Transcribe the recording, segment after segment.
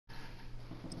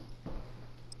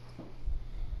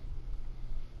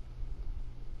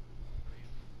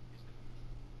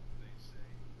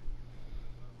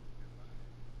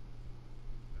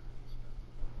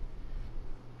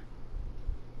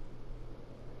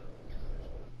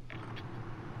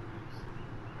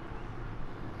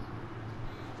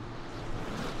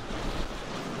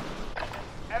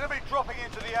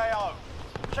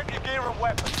gear and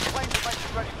weapons. Planes to make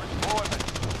you ready for deployment.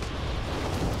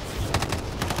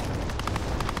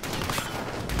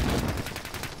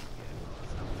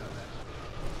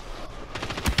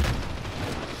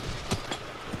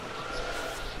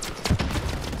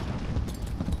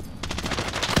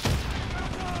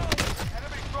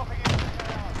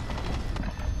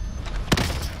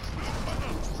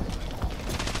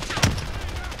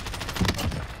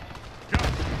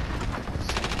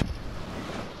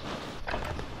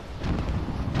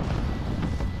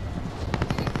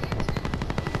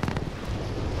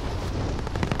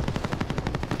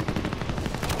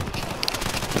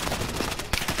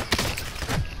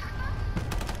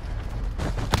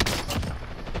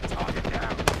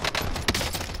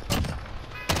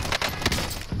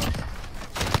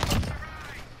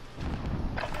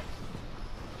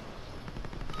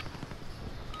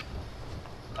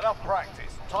 Enough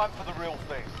practice. Time for the real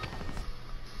thing.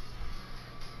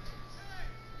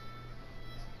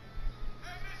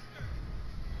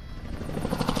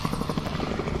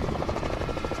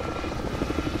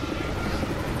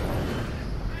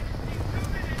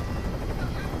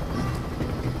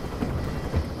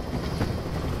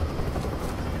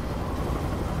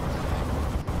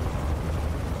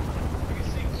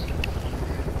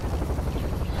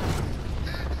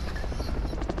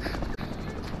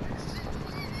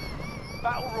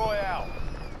 Battle Royale.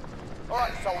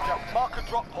 Alright, soldier, mark a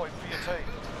drop point for your team.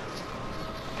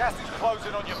 Gas is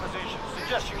closing on your position.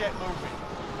 Suggest you get moving.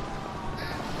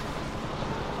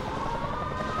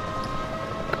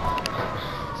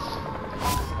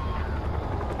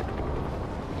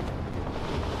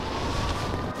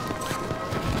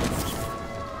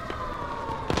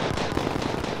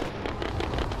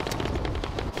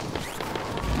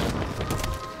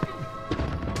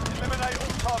 Eliminate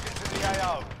all targets in the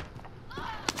AO.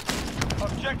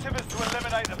 Objective is to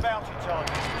eliminate the bounty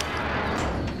target.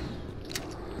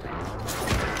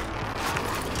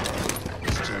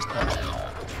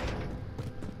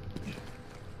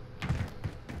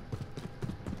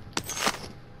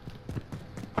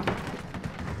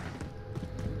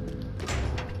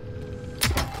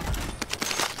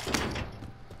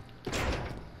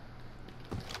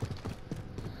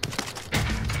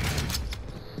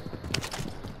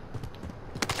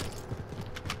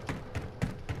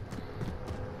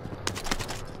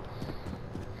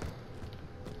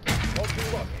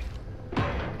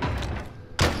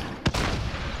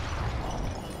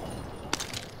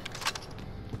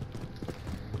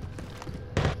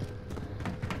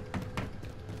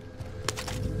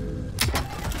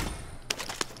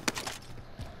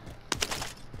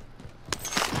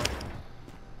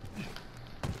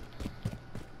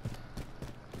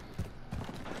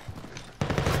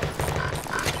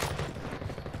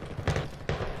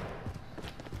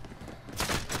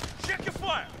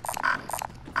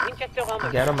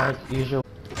 Get him, Mike. Usual.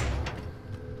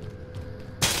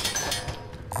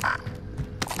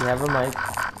 You have a mic.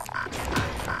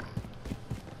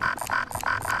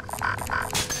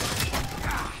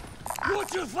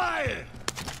 Watch your fire!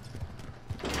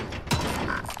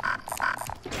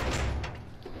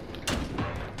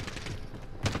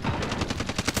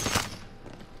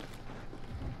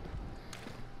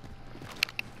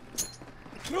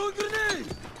 Throw a grenade!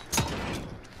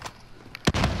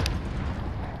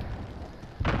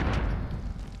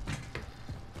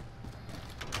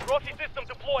 Rossi system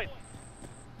deployed.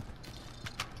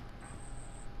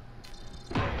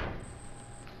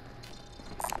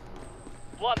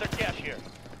 Launder cash here.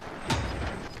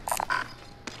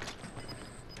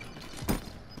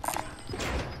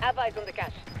 Have eyes on the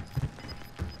cash.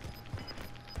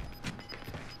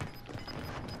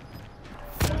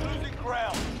 Losing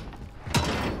ground.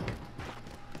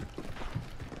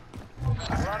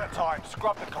 We're out of time.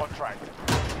 Scrub the contract.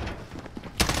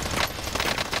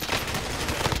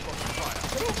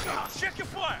 Check your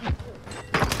fire!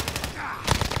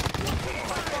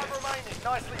 25 remaining.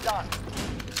 Nicely done.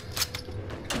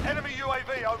 Enemy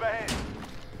UAV overhead.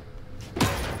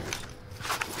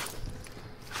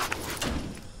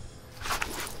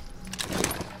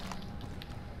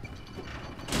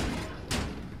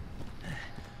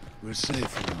 We're safe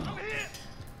for now.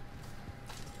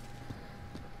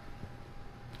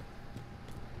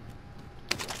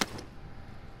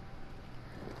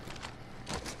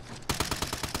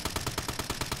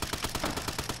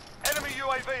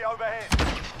 UAV overhead.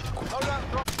 Hold up,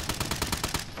 drop.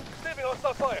 Receiving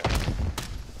hostile fire.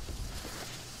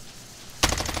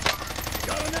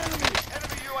 Got an enemy!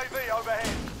 Enemy UAV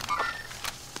overhead.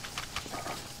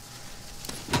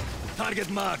 Target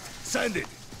marked. Send it.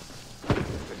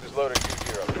 This is loaded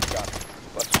 2-0. Good copy.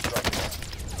 Let's strike.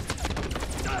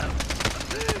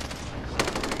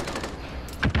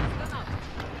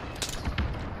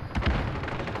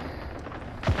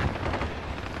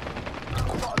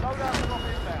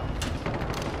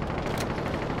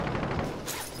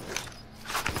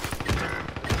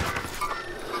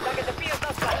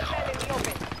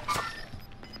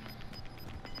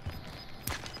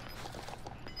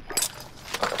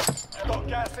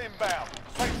 gas inbound.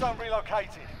 Safe zone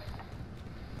relocated.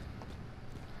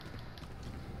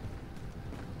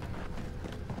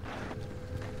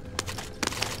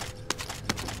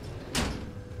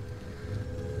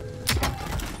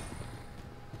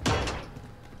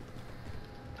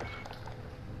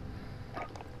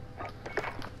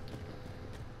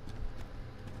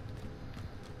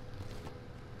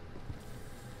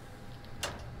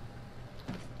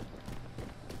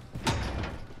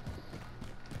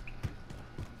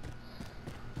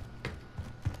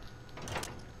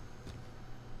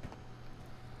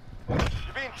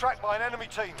 You're being tracked by an enemy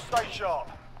team. Stay sharp.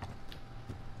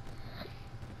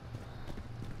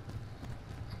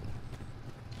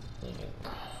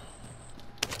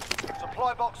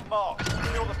 Supply box marked.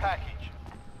 Secure the package.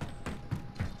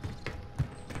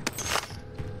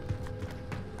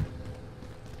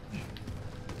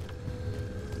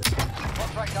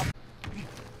 Contract up.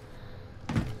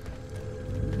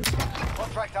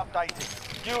 Contract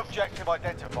updated. New objective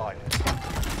identified.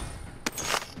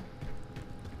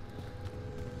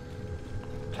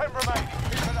 10 remaining.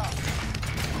 Keep it up.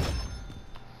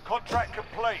 Contract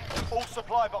complete. All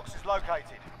supply boxes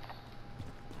located.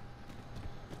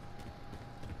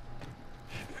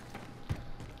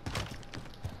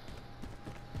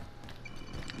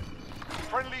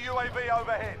 Friendly UAV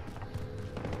overhead.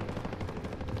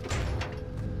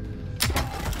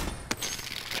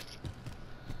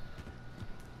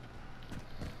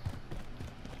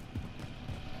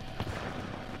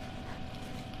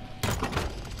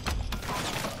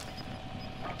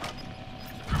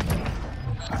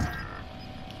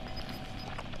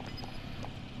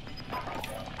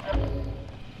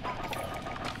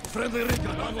 Friendly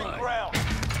recon online. Ground.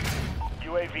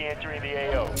 UAV entering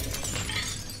the AO.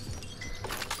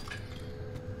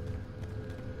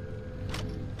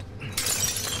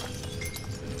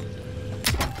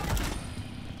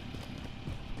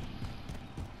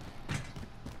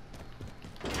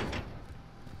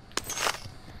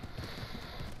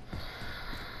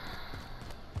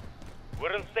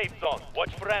 We're in safe zone.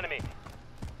 Watch for enemy.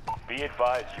 Be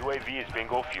advised, UAV is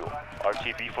bingo fuel.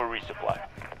 RTB for resupply.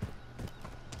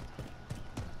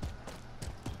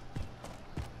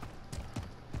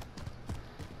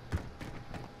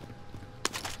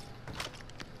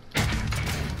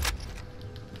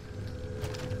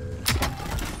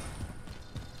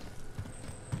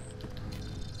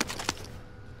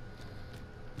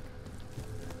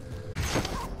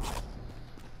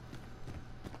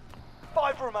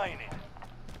 Five remaining.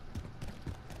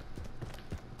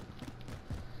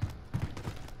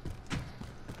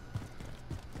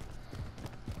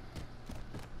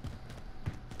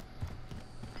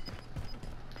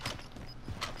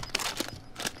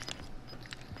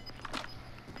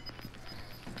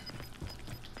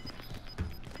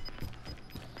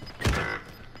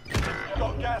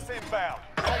 Got gas inbound.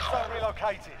 Safe zone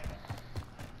relocated.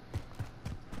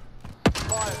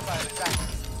 Fire sale is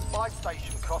active. Buy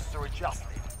station costs are adjusted.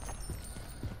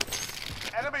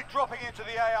 Enemy dropping into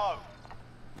the AO.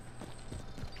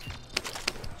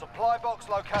 Supply box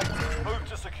located. Move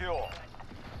to secure.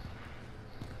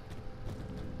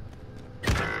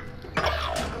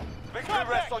 Victory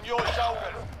rests on your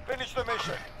shoulders. Finish the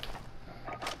mission.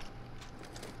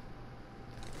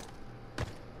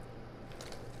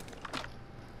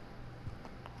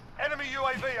 Enemy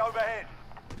UAV overhead.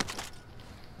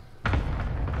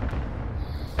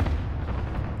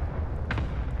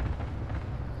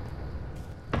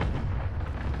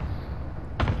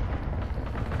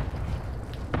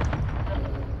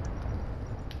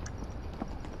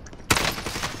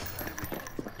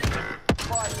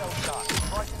 Fire cell shut.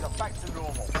 Prices are back to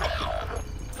normal.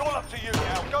 It's all up to you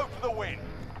now. Go for the win.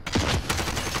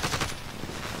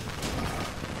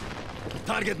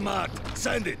 Target marked.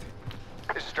 Send it.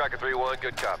 This is Striker 3-1,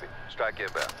 good copy. Strike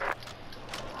inbound.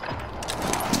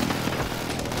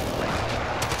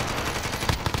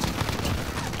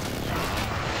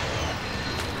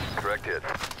 Correct hit.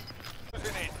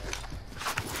 Closing in.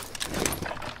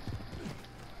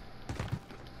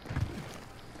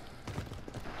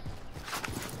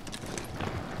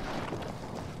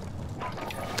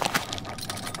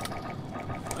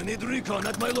 I need recon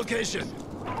at my location.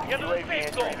 Get to the UAV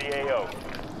safe zone. entering the AO.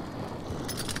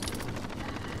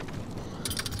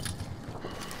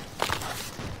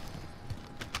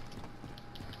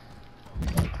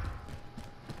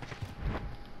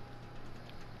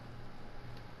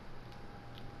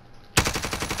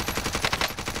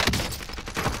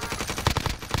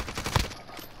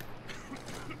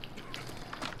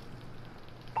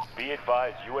 Be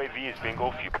advised, UAV is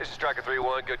bingo fuel. This is Striker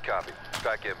 3-1, good copy.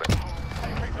 Strike inbound.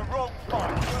 They picked the wrong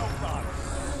fight. Well done.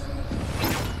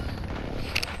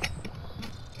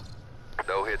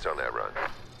 No hits on that run.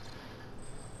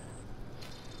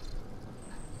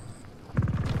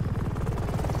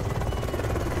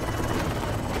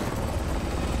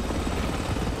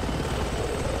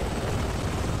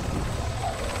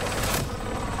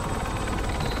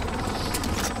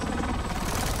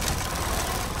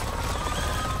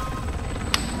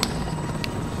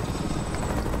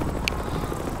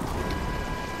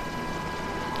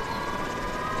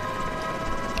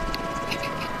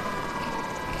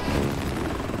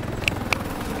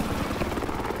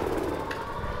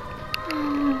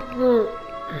 Hmm.